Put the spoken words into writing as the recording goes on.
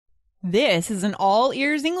This is an All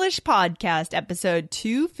Ears English podcast, episode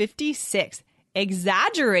 256.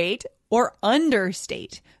 Exaggerate or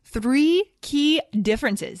understate. 3 key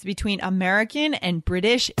differences between American and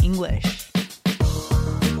British English.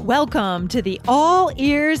 Welcome to the All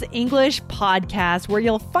Ears English podcast, where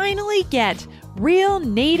you'll finally get real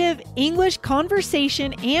native English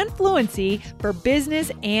conversation and fluency for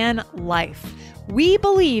business and life. We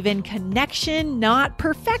believe in connection, not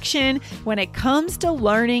perfection, when it comes to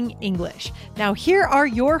learning English. Now, here are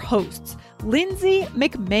your hosts, Lindsay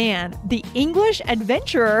McMahon, the English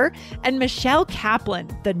adventurer, and Michelle Kaplan,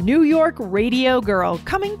 the New York radio girl,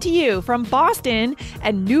 coming to you from Boston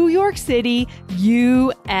and New York City,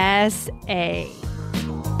 USA.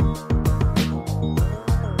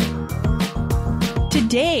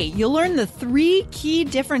 Today, you'll learn the 3 key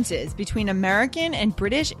differences between American and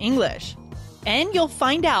British English. And you'll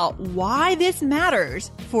find out why this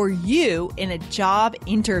matters for you in a job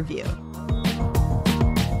interview.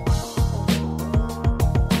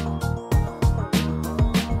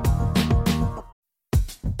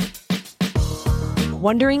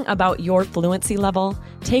 Wondering about your fluency level?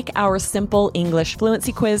 Take our simple English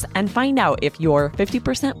fluency quiz and find out if you're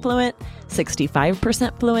 50% fluent,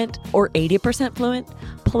 65% fluent, or 80% fluent.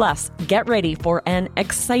 Plus, get ready for an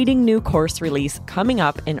exciting new course release coming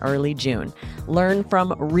up in early June. Learn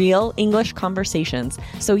from real English conversations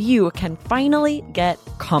so you can finally get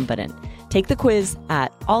confident. Take the quiz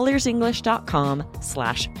at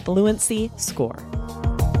allearsenglish.com/fluency score.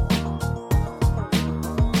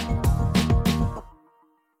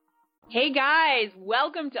 Hey guys,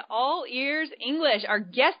 welcome to All Ears English. Our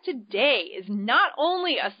guest today is not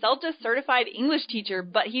only a CELTA certified English teacher,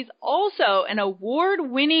 but he's also an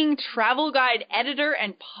award-winning travel guide editor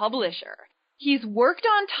and publisher. He's worked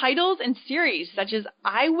on titles and series such as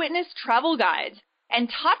Eyewitness Travel Guides and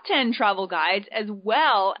Top 10 Travel Guides, as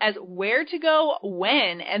well as Where to Go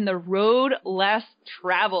When and The Road Less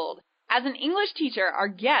Traveled. As an English teacher, our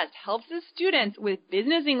guest helps his students with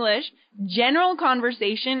business English, general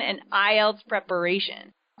conversation, and IELTS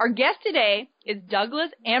preparation. Our guest today is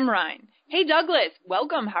Douglas Amrine. Hey, Douglas,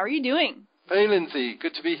 welcome. How are you doing? Hey, Lindsay.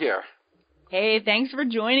 Good to be here. Hey, thanks for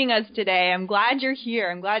joining us today. I'm glad you're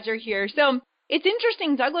here. So it's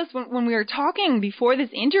interesting, Douglas, when we were talking before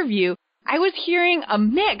this interview, I was hearing a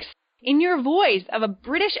mix in your voice of a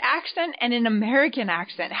British accent and an American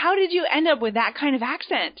accent. How did you end up with that kind of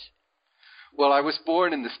accent? Well, I was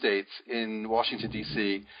born in the States, in Washington,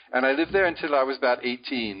 D.C., and I lived there until I was about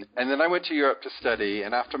 18. And then I went to Europe to study,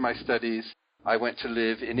 and after my studies, I went to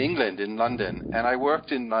live in England, in London. And I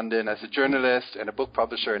worked in London as a journalist and a book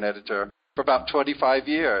publisher and editor for about 25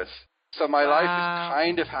 years. So my life is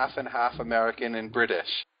kind of half and half American and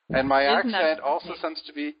British. And my accent also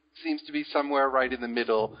seems to be somewhere right in the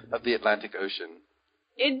middle of the Atlantic Ocean.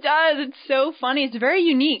 It does. It's so funny. It's very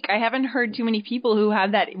unique. I haven't heard too many people who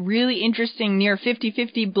have that really interesting near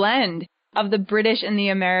 50-50 blend of the British and the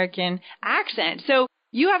American accent. So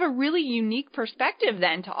you have a really unique perspective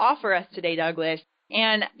then to offer us today, Douglas.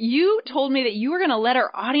 And you told me that you were going to let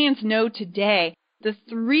our audience know today the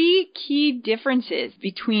 3 key differences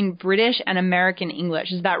between British and American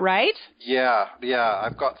English. Is that right? Yeah.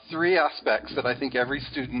 I've got 3 aspects that I think every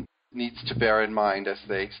student needs to bear in mind as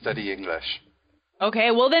they study English.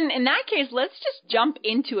 Okay, well then in that case, let's just jump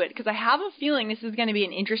into it, because I have a feeling this is going to be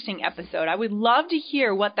an interesting episode. I would love to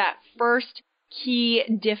hear what that first key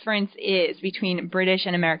difference is between British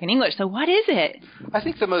and American English. So what is it? I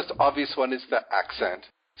think the most obvious one is the accent.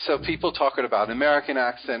 So people talk about an American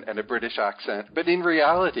accent and a British accent, but in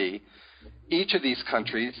reality, each of these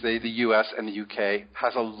countries, the US and the UK,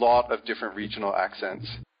 has a lot of different regional accents.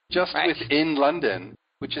 Just within London,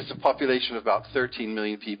 which is a population of about 13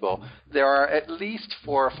 million people, there are at least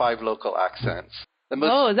 4 or 5 local accents. Is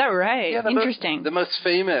that right? Yeah, Interesting. The most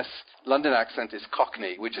famous London accent is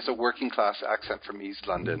Cockney, which is a working-class accent from East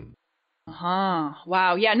London.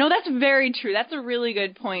 Wow. Yeah, no, that's very true. That's a really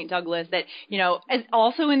good point, Douglas, that, as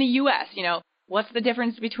also in the U.S., what's the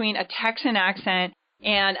difference between a Texan accent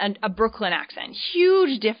and a Brooklyn accent?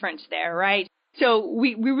 Huge difference there, right? So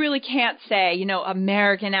we really can't say,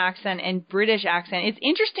 American accent and British accent. It's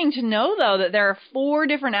interesting to know, though, that there are 4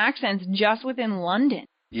 different accents just within London.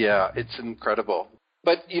 Yeah, it's incredible.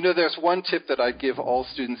 But, there's one tip that I'd give all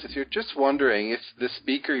students if you're just wondering if the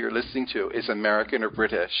speaker you're listening to is American or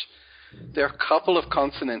British. There are a couple of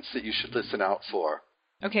consonants that you should listen out for.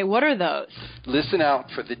 Okay, what are those? Listen out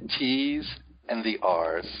for the T's and the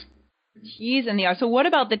R's. T's and the R's. So what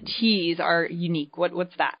about the T's are unique?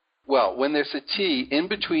 What's that? Well, when there's a T in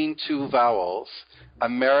between 2 vowels,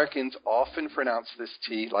 Americans often pronounce this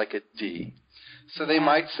T like a D. So they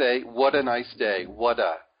might say, what a nice day, what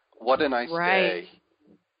a, What a nice day.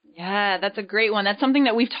 Yeah, that's a great one. That's something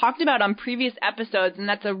that we've talked about on previous episodes, and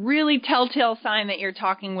that's a really telltale sign that you're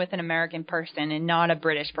talking with an American person and not a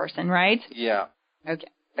British person, right? Yeah. Okay.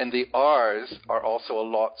 And the R's are also a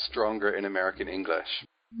lot stronger in American English.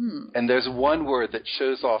 And there's one word that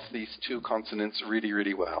shows off these two consonants really,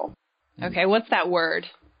 really well. Okay, what's that word?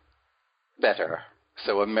 Better.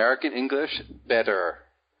 So American English, better.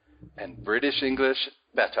 And British English,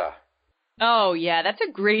 better. Oh, yeah, that's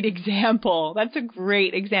a great example. That's a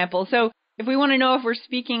great example. So if we want to know if we're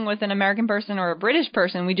speaking with an American person or a British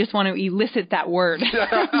person, we just want to elicit that word.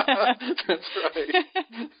 That's right.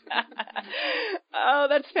 Oh,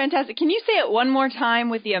 that's fantastic. Can you say it one more time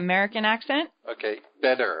with the American accent? Okay,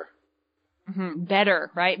 better.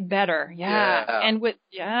 Better, right? Better. Yeah. And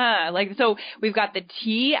so we've got the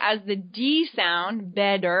T as the D sound,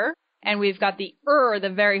 better, and we've got the the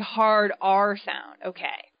very hard R sound. Okay.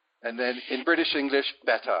 And then in British English,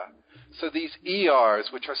 better. So these ERs,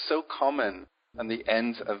 which are so common on the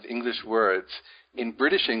ends of English words, in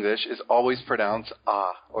British English is always pronounced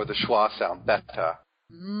or the schwa sound, better.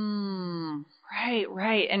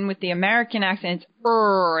 Right. And with the American accent,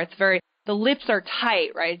 it's it's the lips are tight,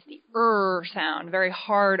 right? It's the sound, very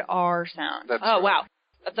hard R sound. That's right. Wow.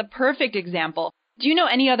 That's a perfect example. Do you know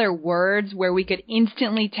any other words where we could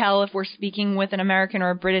instantly tell if we're speaking with an American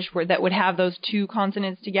or a British word that would have those two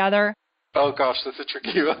consonants together? Oh, gosh, that's a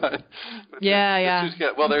tricky one. Yeah.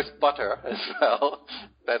 Well, there's butter as well.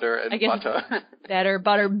 Better and butter. Better,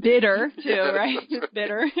 butter, bitter, too, right?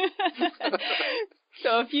 Bitter.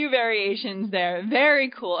 So a few variations there.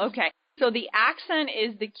 Very cool. Okay. So the accent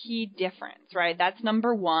is the key difference, right? That's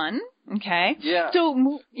number one. Okay. Yeah. So,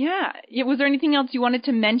 was there anything else you wanted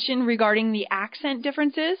to mention regarding the accent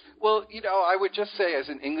differences? Well, I would just say as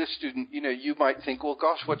an English student, you might think, well,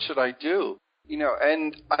 gosh, what should I do?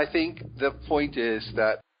 And I think the point is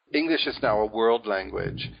that English is now a world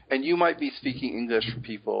language, and you might be speaking English with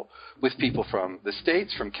people from the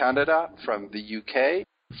States, from Canada, from the UK,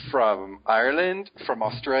 from Ireland, from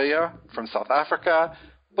Australia, from South Africa,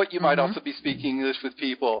 but you might also be speaking English with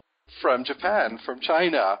people from Japan, from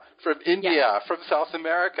China, from India, from South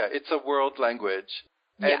America. It's a world language.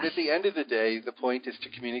 Yes. And at the end of the day, the point is to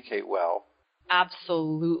communicate well.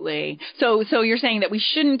 Absolutely. So you're saying that we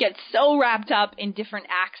shouldn't get so wrapped up in different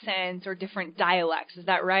accents or different dialects. Is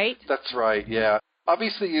that right? That's right, yeah.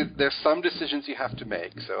 Obviously, there's some decisions you have to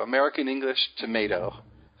make. So American English, tomato.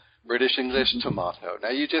 British English, tomato.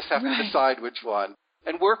 Now you just have to decide which one.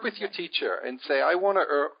 And work with your teacher and say, I want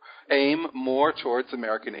to aim more towards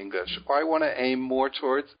American English, or I want to aim more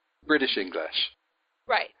towards British English.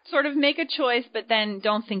 Right. Sort of make a choice, but then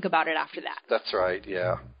don't think about it after that. That's right,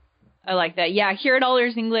 yeah. I like that. Yeah, here at All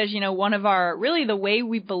Ears English, one of the way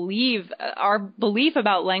we believe, our belief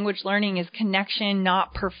about language learning is connection,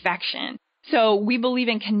 not perfection. So we believe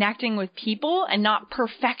in connecting with people and not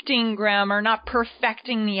perfecting grammar, not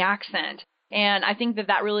perfecting the accent. And I think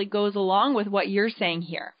that really goes along with what you're saying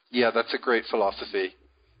here. Yeah, that's a great philosophy.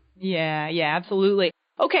 Yeah, absolutely.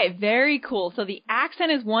 Okay, very cool. So the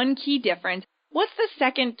accent is one key difference. What's the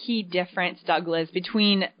second key difference, Douglas,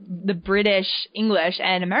 between the British English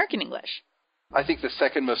and American English? I think the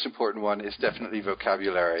second most important one is definitely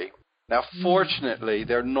vocabulary. Now, fortunately,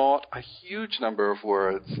 there are not a huge number of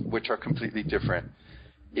words which are completely different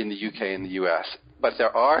in the UK and the US, but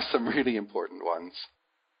there are some really important ones.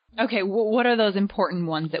 Okay, what are those important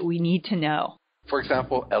ones that we need to know? For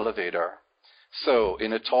example, elevator. So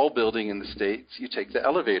in a tall building in the States, you take the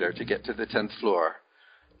elevator to get to the 10th floor.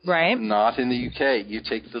 Right. Not in the UK. You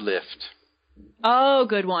take the lift. Oh,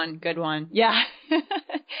 good one. Yeah.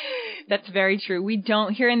 That's very true.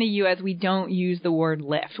 Here in the U.S., we don't use the word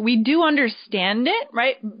lift. We do understand it,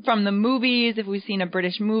 right, from the movies, if we've seen a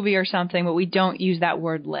British movie or something, but we don't use that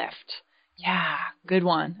word lift. Yeah, good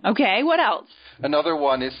one. Okay, what else? Another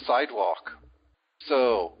one is sidewalk.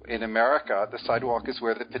 So in America, the sidewalk is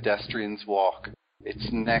where the pedestrians walk.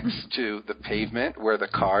 It's next to the pavement where the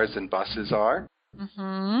cars and buses are.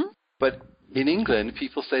 Mm-hmm. But in England,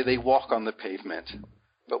 people say they walk on the pavement.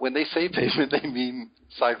 But when they say pavement, they mean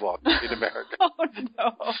sidewalk in America. Oh,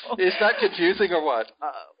 no. Is that confusing or what?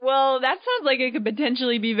 Well, that sounds like it could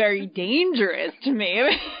potentially be very dangerous to me.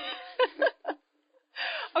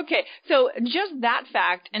 Okay, so just that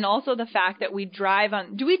fact, and also the fact that do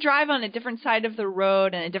we drive on a different side of the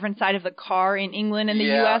road and a different side of the car in England and the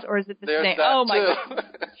U.S., or is it the same? Oh, my God.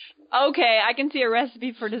 Okay, I can see a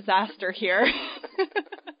recipe for disaster here.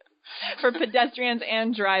 For pedestrians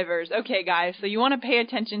and drivers. Okay, guys, so you want to pay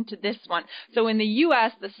attention to this one. So in the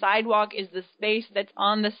U.S., the sidewalk is the space that's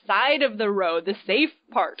on the side of the road, the safe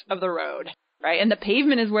part of the road. Right, and the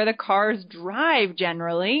pavement is where the cars drive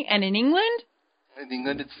generally. And in England? In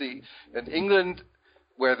England,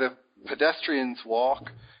 where the pedestrians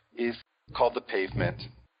walk is called the pavement.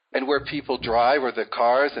 And where people drive, or the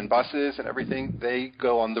cars and buses and everything, they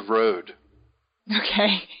go on the road.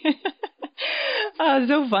 Okay. Oh,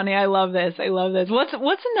 so funny. I love this.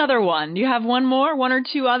 What's another one? Do you have one more? One or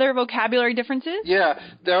two other vocabulary differences? Yeah,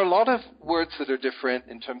 there are a lot of words that are different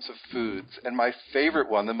in terms of foods. And my favorite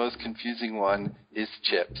one, the most confusing one, is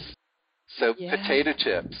chips. So potato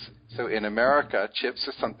chips. So in America, chips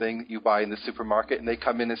are something that you buy in the supermarket, and they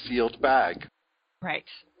come in a sealed bag. Right.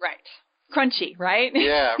 Crunchy, right?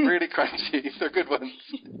 Yeah, really crunchy. They're good ones.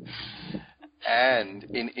 And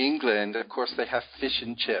in England, of course, they have fish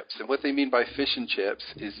and chips. And what they mean by fish and chips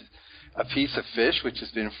is a piece of fish which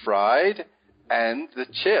has been fried, and the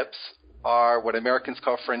chips are what Americans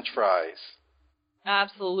call French fries.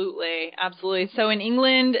 Absolutely. So in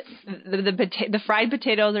England, the fried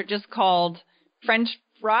potatoes are just called French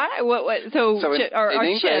fry? So in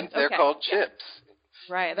England, chips. They're called chips.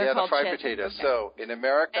 Right, they're called fried chips. potatoes. Okay. So in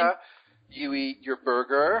America, you eat your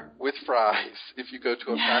burger with fries if you go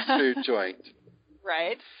to a fast food joint.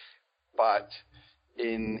 Right. But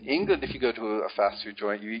in England, if you go to a fast food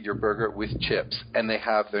joint, you eat your burger with chips. And they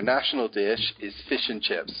have their national dish is fish and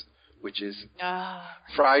chips, which is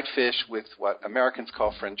fried fish with what Americans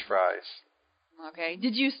call French fries. Okay.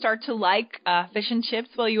 Did you start to like fish and chips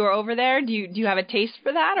while you were over there? Do you have a taste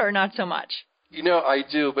for that, or not so much? I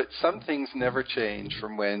do, but some things never change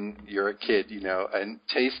from when you're a kid, and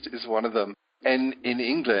taste is one of them. And in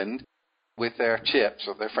England, with their chips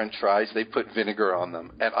or their French fries, they put vinegar on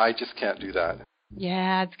them, and I just can't do that.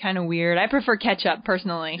 Yeah, it's kind of weird. I prefer ketchup,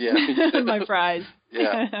 personally, my fries.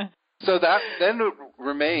 Yeah. So that then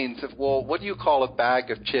remains of, what do you call a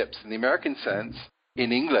bag of chips in the American sense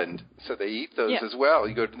in England? So they eat those as well.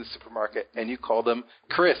 You go to the supermarket, and you call them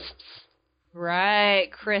crisps.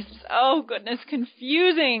 Right, crisps. Oh, goodness,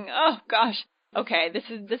 confusing. Oh, gosh. Okay, this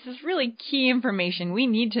is really key information. We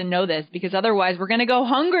need to know this because otherwise we're going to go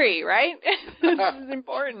hungry, right? This is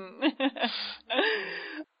important.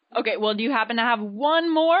 Okay, well, do you happen to have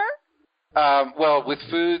one more? Well, with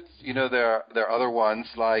foods, there are other ones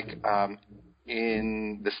like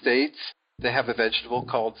in the States, they have a vegetable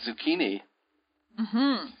called zucchini.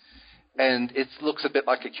 Mm-hmm. And it looks a bit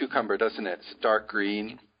like a cucumber, doesn't it? It's dark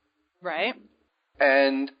green. Right.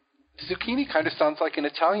 And zucchini kind of sounds like an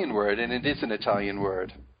Italian word, and it is an Italian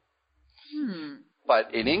word.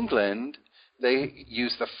 But in England, they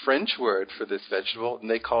use the French word for this vegetable, and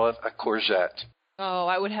they call it a courgette. Oh,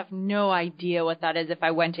 I would have no idea what that is if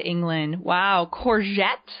I went to England. Wow,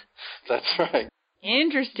 courgette? That's right.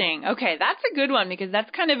 Interesting. Okay, that's a good one because that's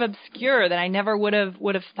kind of obscure that I never would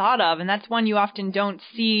have thought of, and that's one you often don't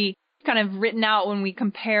see kind of written out when we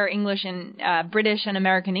compare English and British and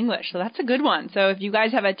American English. So that's a good one. So if you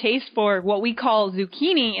guys have a taste for what we call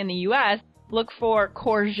zucchini in the U.S., look for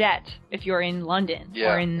courgette if you're in London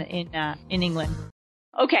or in England.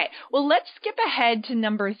 Okay, well, let's skip ahead to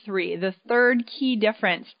number 3, the third key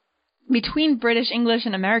difference between British English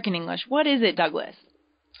and American English. What is it, Douglas?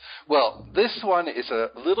 Well, this one is a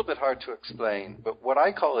little bit hard to explain, but what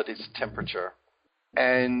I call it is temperature.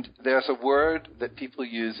 And there's a word that people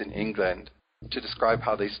use in England to describe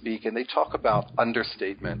how they speak, and they talk about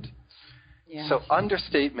understatement. Yeah. So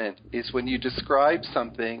understatement is when you describe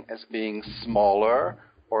something as being smaller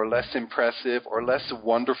or less impressive or less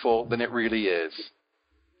wonderful than it really is.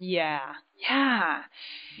 Yeah.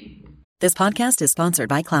 This podcast is sponsored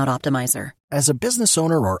by Cloud Optimizer. As a business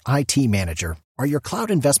owner or IT manager, are your cloud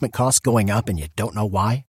investment costs going up and you don't know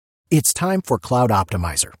why? It's time for Cloud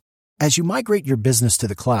Optimizer. As you migrate your business to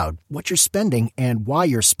the cloud, what you're spending and why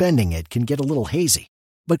you're spending it can get a little hazy.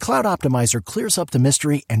 But Cloud Optimizer clears up the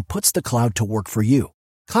mystery and puts the cloud to work for you.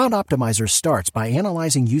 Cloud Optimizer starts by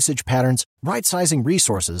analyzing usage patterns, right-sizing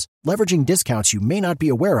resources, leveraging discounts you may not be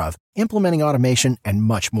aware of, implementing automation, and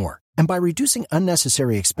much more. And by reducing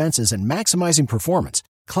unnecessary expenses and maximizing performance,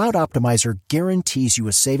 Cloud Optimizer guarantees you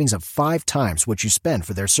a savings of 5 times what you spend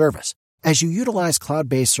for their service. As you utilize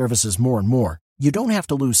cloud-based services more and more, you don't have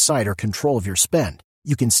to lose sight or control of your spend.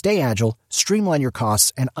 You can stay agile, streamline your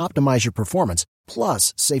costs, and optimize your performance,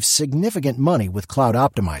 plus save significant money with Cloud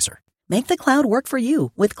Optimizer. Make the cloud work for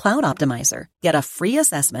you with Cloud Optimizer. Get a free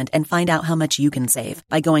assessment and find out how much you can save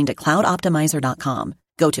by going to cloudoptimizer.com.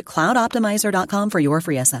 Go to cloudoptimizer.com for your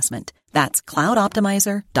free assessment. That's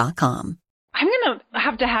cloudoptimizer.com. I'm going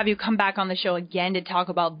to have you come back on the show again to talk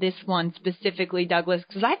about this one specifically, Douglas,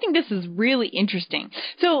 because I think this is really interesting.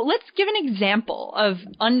 So let's give an example of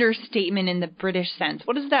understatement in the British sense.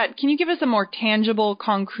 What is that? Can you give us a more tangible,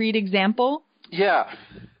 concrete example? Yeah.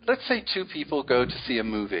 let's say two people go to see a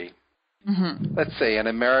movie. Mm-hmm. Let's say an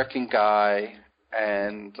American guy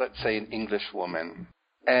and let's say an English woman.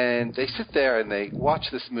 And they sit there and they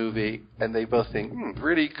watch this movie and they both think,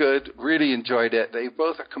 really good, really enjoyed it. They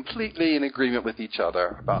both are completely in agreement with each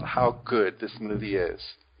other about how good this movie is.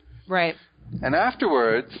 Right. And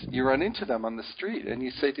afterwards, you run into them on the street and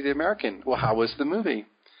you say to the American, well, how was the movie?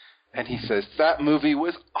 And he says, that movie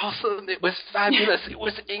was awesome. It was fabulous. It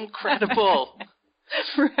was incredible.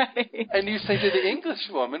 Right. And you say to the English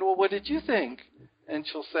woman, well, what did you think? And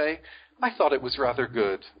she'll say, I thought it was rather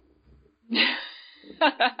good.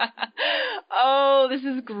 Oh, this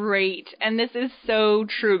is great. And this is so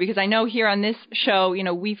true because I know here on this show,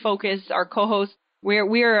 we focus, our co-hosts,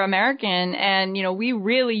 we're American and, we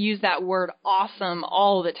really use that word awesome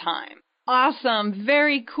all the time. Awesome,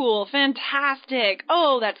 very cool, fantastic.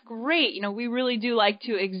 Oh, that's great. We really do like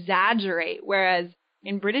to exaggerate, whereas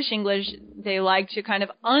in British English, they like to kind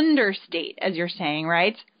of understate, as you're saying,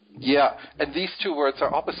 right? Yeah, and these two words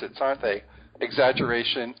are opposites, aren't they?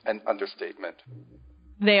 Exaggeration and understatement.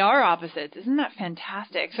 They are opposites. Isn't that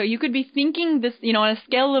fantastic? So you could be thinking this, on a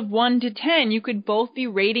scale of 1 to 10, you could both be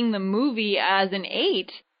rating the movie as an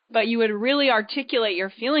 8, but you would really articulate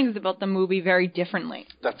your feelings about the movie very differently.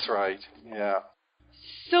 That's right, yeah.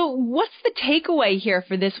 So what's the takeaway here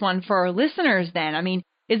for this one for our listeners then? I mean,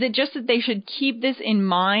 is it just that they should keep this in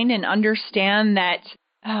mind and understand that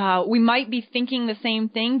we might be thinking the same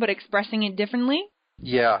thing but expressing it differently?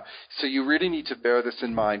 Yeah, so you really need to bear this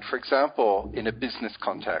in mind. For example, in a business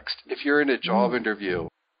context, if you're in a job interview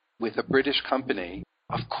with a British company,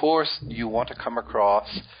 of course you want to come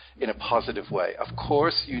across in a positive way. Of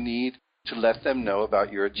course you need to let them know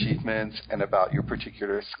about your achievements and about your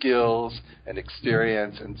particular skills and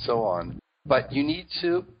experience and so on. But you need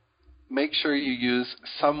to make sure you use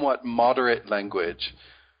somewhat moderate language.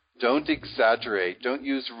 Don't exaggerate. Don't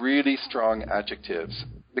use really strong adjectives,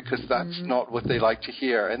 because that's not what they like to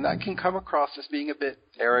hear. And that can come across as being a bit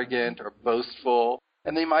arrogant or boastful.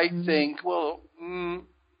 And they might think, well,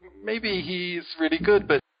 maybe he's really good,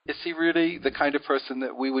 but is he really the kind of person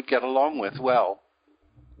that we would get along with well?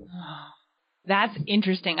 That's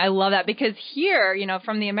interesting. I love that because here,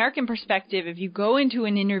 from the American perspective, if you go into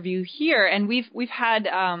an interview here, and we've had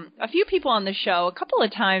a few people on the show a couple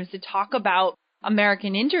of times to talk about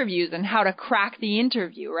American interviews and how to crack the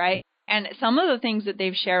interview, right? And some of the things that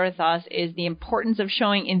they've shared with us is the importance of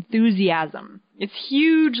showing enthusiasm. It's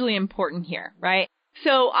hugely important here, right?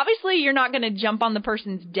 So obviously you're not going to jump on the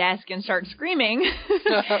person's desk and start screaming,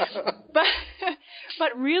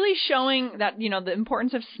 but really showing that, the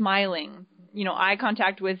importance of smiling, eye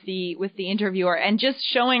contact with the interviewer and just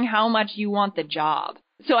showing how much you want the job.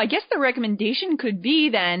 So I guess the recommendation could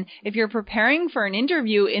be then, if you're preparing for an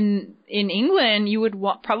interview in England, you would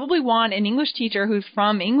probably want an English teacher who's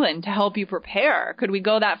from England to help you prepare. Could we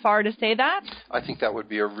go that far to say that? I think that would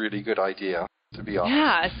be a really good idea, to be honest.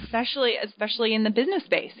 Yeah, especially in the business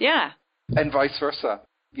space, yeah. And vice versa.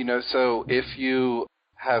 So if you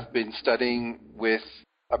have been studying with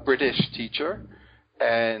a British teacher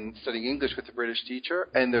and studying English with a British teacher,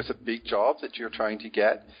 and there's a big job that you're trying to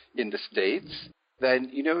get in the States,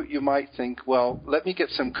 then, you might think, well, let me get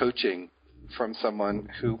some coaching from someone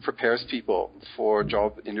who prepares people for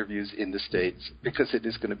job interviews in the States, because it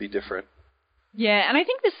is going to be different. Yeah, and I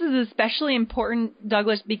think this is especially important,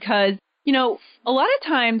 Douglas, because, a lot of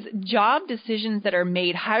times job decisions that are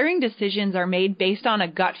made, hiring decisions are made based on a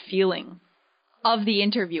gut feeling of the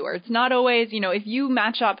interviewer. It's not always, if you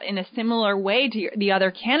match up in a similar way to the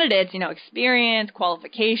other candidates, experience,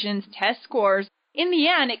 qualifications, test scores, in the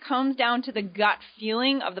end, it comes down to the gut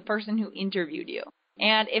feeling of the person who interviewed you.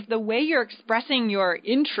 And if the way you're expressing your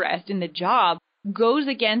interest in the job goes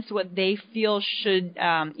against what they feel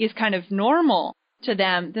is kind of normal to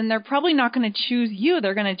them, then they're probably not going to choose you.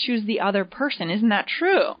 They're going to choose the other person. Isn't that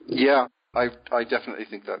true? Yeah, I definitely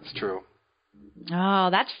think that's true. Oh,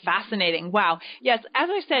 that's fascinating. Wow. Yes, as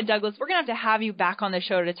I said, Douglas, we're going to have you back on the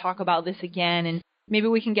show to talk about this again, and maybe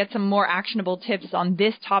we can get some more actionable tips on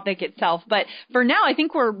this topic itself. But for now, I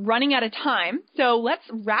think we're running out of time. So let's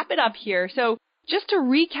wrap it up here. So just to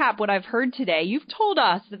recap what I've heard today, you've told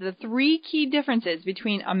us that the 3 key differences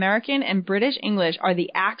between American and British English are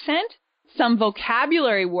the accent, some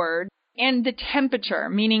vocabulary words, and the temperature,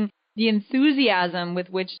 meaning the enthusiasm with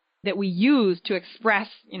which that we use to express,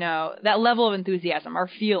 that level of enthusiasm, our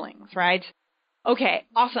feelings, right? Okay,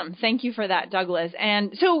 awesome. Thank you for that, Douglas.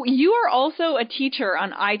 And so you are also a teacher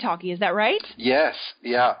on italki, is that right? Yes,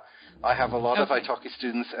 yeah. I have a lot of italki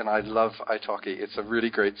students, and I love italki. It's a really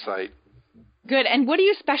great site. Good. And what do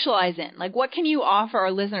you specialize in? Like, what can you offer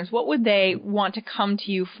our listeners? What would they want to come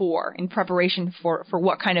to you for in preparation for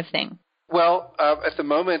what kind of thing? Well, at the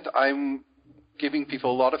moment, I'm giving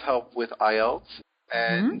people a lot of help with IELTS,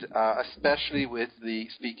 and especially with the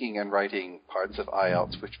speaking and writing parts of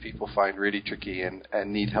IELTS, which people find really tricky and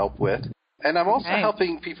need help with. And I'm also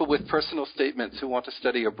helping people with personal statements who want to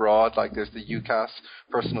study abroad, like there's the UCAS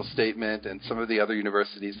personal statement, and some of the other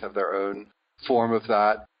universities have their own form of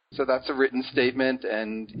that. So that's a written statement,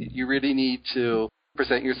 and you really need to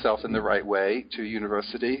present yourself in the right way to a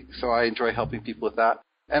university. So I enjoy helping people with that.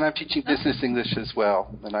 And I'm teaching business English as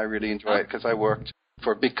well, and I really enjoy it because I worked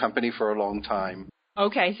for a big company for a long time.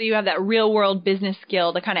 Okay, so you have that real-world business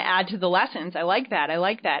skill to kind of add to the lessons. I like that.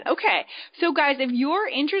 Okay, so guys, if you're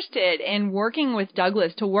interested in working with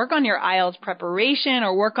Douglas to work on your IELTS preparation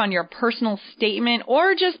or work on your personal statement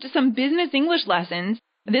or just some business English lessons,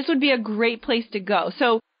 this would be a great place to go.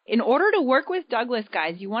 So in order to work with Douglas,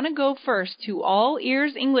 guys, you want to go first to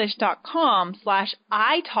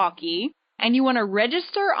allearsenglish.com/italki, and you want to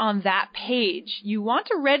register on that page. You want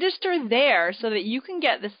to register there so that you can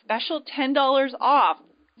get the special $10 off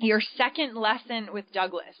your second lesson with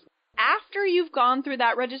Douglas. After you've gone through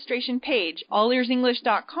that registration page,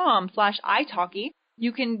 allearsenglish.com/italki,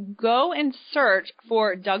 you can go and search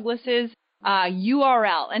for Douglas's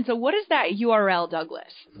URL. And so what is that URL,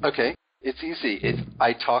 Douglas? Okay. It's easy. It's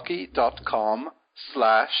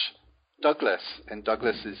italki.com/Douglas, and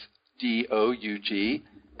Douglas is DOUGLAS.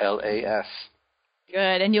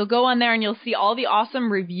 Good. And you'll go on there and you'll see all the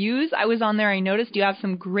awesome reviews. I was on there. I noticed you have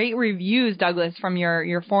some great reviews, Douglas, from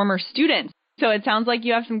your former students. So it sounds like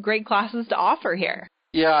you have some great classes to offer here.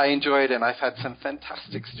 Yeah, I enjoy it, and I've had some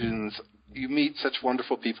fantastic students. You meet such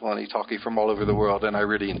wonderful people on Italki from all over the world, and I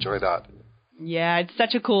really enjoy that. Yeah, it's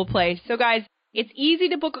such a cool place. So guys, it's easy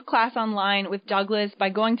to book a class online with Douglas by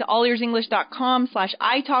going to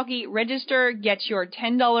allearsenglish.com/italki, register, get your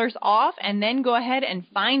 $10 off, and then go ahead and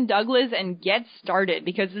find Douglas and get started,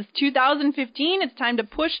 because this 2015, it's time to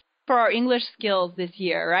push for our English skills this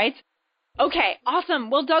year, right? Okay, awesome.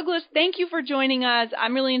 Well, Douglas, thank you for joining us.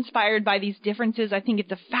 I'm really inspired by these differences. I think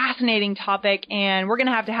it's a fascinating topic, and we're going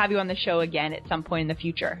to have you on the show again at some point in the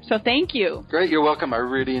future. So thank you. Great, you're welcome. I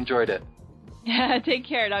really enjoyed it. Take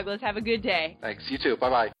care, Douglas. Have a good day. Thanks. You too.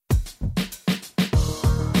 Bye-bye.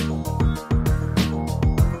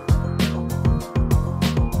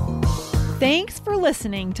 Thanks for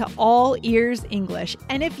listening to All Ears English.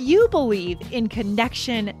 And if you believe in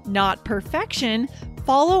connection, not perfection,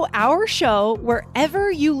 follow our show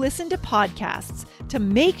wherever you listen to podcasts to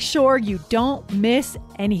make sure you don't miss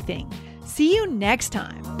anything. See you next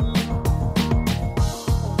time.